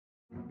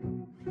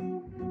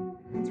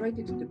tried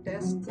it to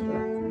test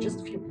just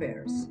a few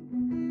pairs.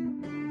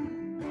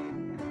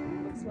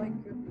 Looks like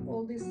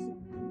all this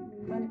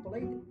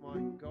manipulated. My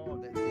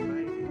God, that's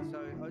amazing. So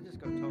I just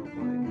got told by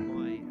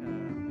my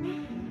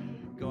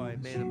guy,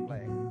 Man of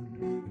Black.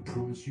 I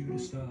promise you the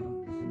stars.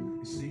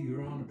 You see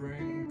you're on the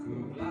brink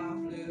of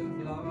life,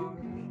 live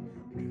large.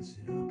 Dress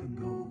it up in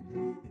gold,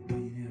 they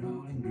paint it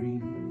all in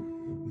green,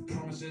 with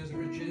promises of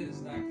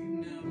riches like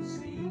you've never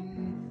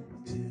seen.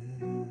 Tell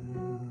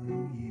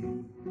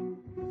you,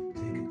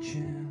 take a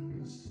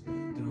chance,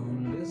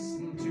 don't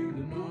listen to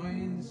the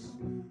noise,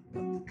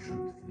 but the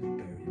truth is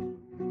buried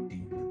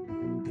deep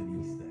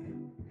beneath that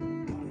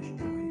polished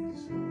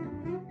poise.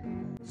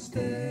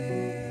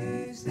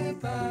 Stay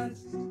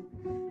steadfast,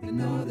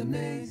 ignore the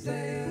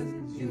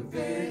naysayers, your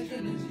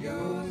vision is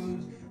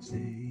yours.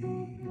 Stay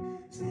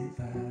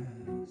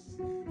steadfast,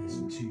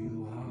 listen to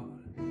your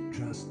heart,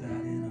 trust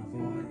that inner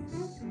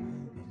voice.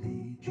 They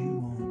lead you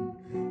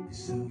on, they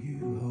sow you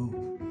hope,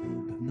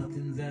 but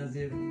nothing's as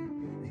if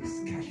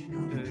it's cashing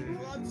on the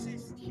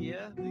Closest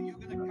here, You're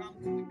gonna come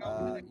to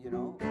the you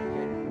know,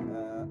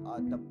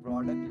 get the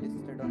product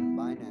listed on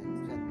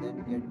Binance and then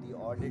get the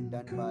audit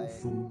done by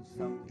some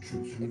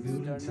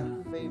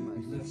external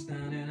famous. left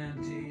standing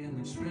empty and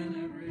they spent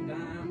every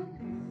dime.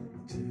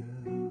 Tell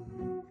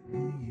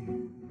you,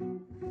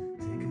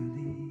 take a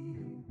lead,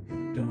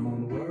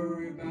 don't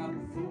worry about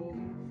the fall,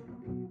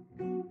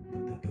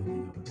 but they're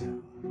building up a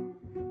tower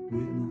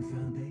with no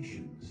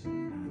foundations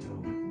at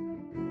all.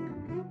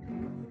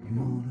 You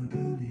wanna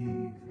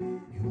believe,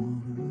 you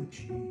wanna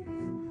achieve,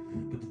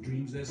 but the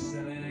dreams they're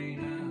selling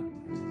ain't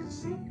out to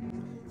deceive.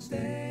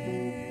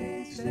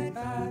 Stay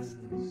steadfast,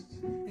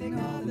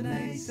 ignore the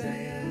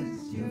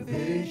naysayers, your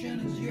vision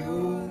is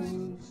yours.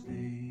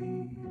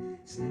 Stay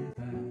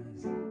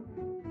steadfast,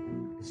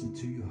 listen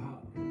to your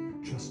heart,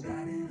 trust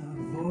that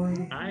inner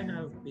voice. I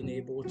have been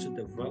able to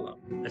develop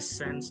a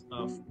sense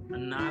of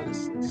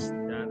analysis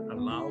that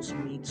allows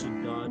me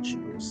to dodge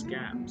those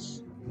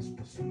scams.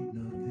 Whisper sweet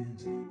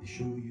nothings, they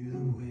show you the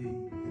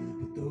way,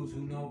 but those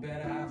who know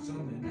better have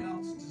something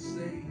else to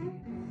say.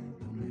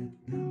 Don't let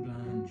them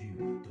blind you,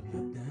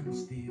 don't let them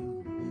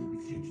steal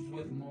your future's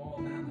worth more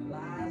than the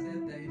lies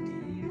that they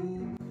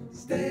deal.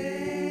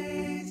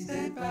 Stay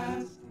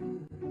steadfast,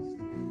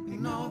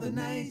 ignore the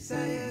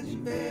naysayers,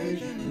 your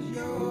vision is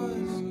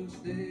yours.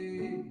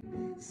 Stay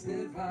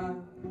steadfast,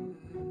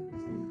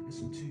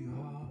 listen to your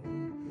heart,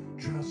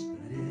 trust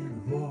that inner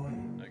voice.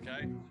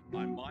 Okay,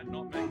 I might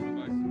not make the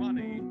most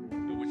money,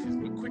 which is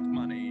the quick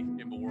money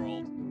in the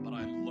world, but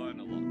I learn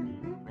a lot,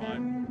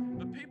 right?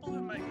 The people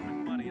who make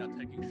quick money are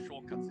taking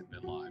shortcuts in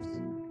their lives.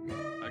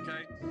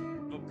 Okay,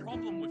 the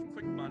problem with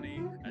quick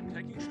money and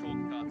taking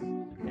shortcuts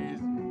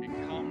is it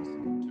comes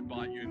to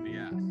bite you in the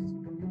ass,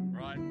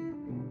 right?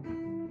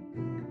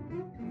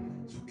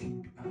 So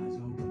keep your eyes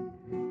open,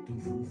 don't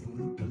fall for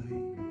the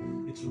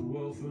play. It's a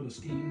world full of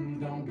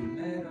schemes, don't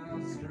be led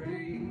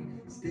astray.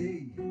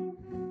 Stay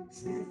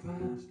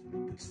steadfast,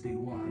 but stay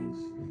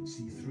wise.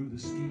 See through the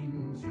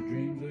schemes, your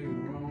dreams are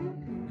your own.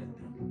 Let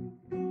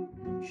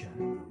them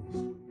shadow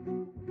those.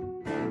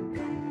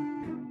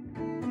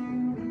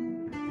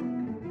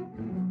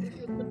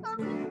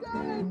 I'm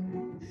done.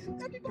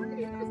 Everybody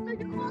here is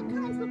making all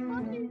kinds of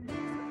money.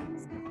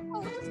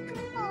 Oh, just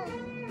come on.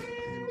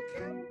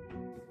 Okay?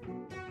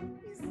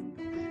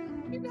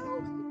 You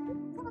know,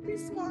 I'll be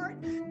smart.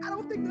 I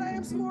don't think that I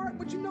am smart,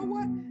 but you know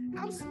what?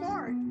 I'm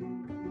smart.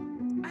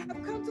 I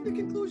have come to the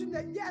conclusion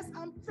that yes,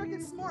 I'm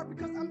freaking smart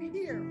because I'm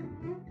here.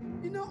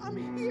 You know, I'm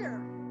here.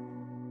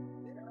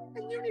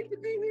 And you need to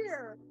be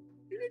here.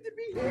 You need to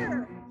be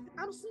here.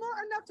 I'm smart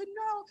enough to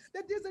know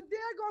that there's a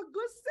daggone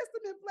good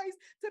system in place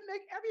to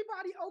make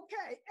everybody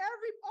okay.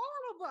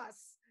 All of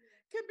us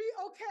can be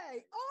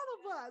okay. All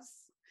of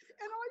us.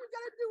 And all you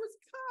gotta do is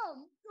come,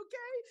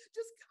 okay?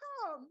 Just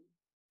come.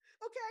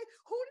 Okay,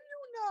 who do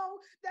you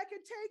know that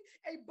can take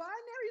a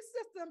binary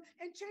system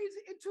and change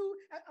it into,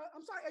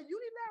 a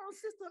unilateral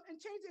system and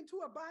change it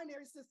into a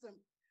binary system?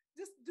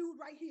 This dude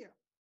right here.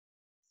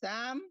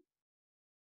 Sam?